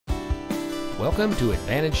Welcome to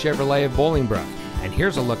Advantage Chevrolet of Bolingbrook, and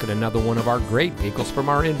here's a look at another one of our great vehicles from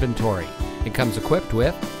our inventory. It comes equipped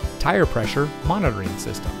with tire pressure monitoring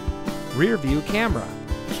system, rear view camera,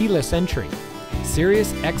 keyless entry,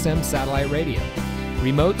 Sirius XM satellite radio,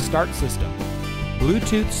 remote start system,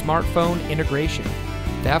 Bluetooth smartphone integration,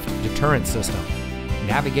 theft deterrent system,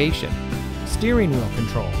 navigation, steering wheel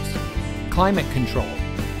controls, climate control,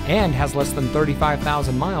 and has less than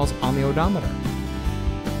 35,000 miles on the odometer.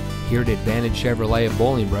 Here at Advantage Chevrolet of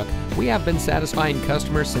Bolingbrook, we have been satisfying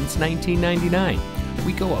customers since 1999.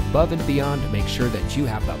 We go above and beyond to make sure that you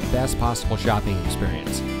have the best possible shopping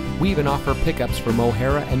experience. We even offer pickups from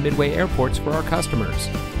O'Hara and Midway airports for our customers.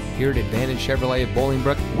 Here at Advantage Chevrolet of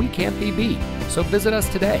Bolingbrook, we can't be beat, so visit us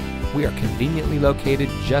today. We are conveniently located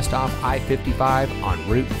just off I-55 on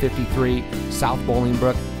Route 53, South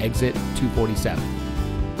Bolingbrook, exit 247.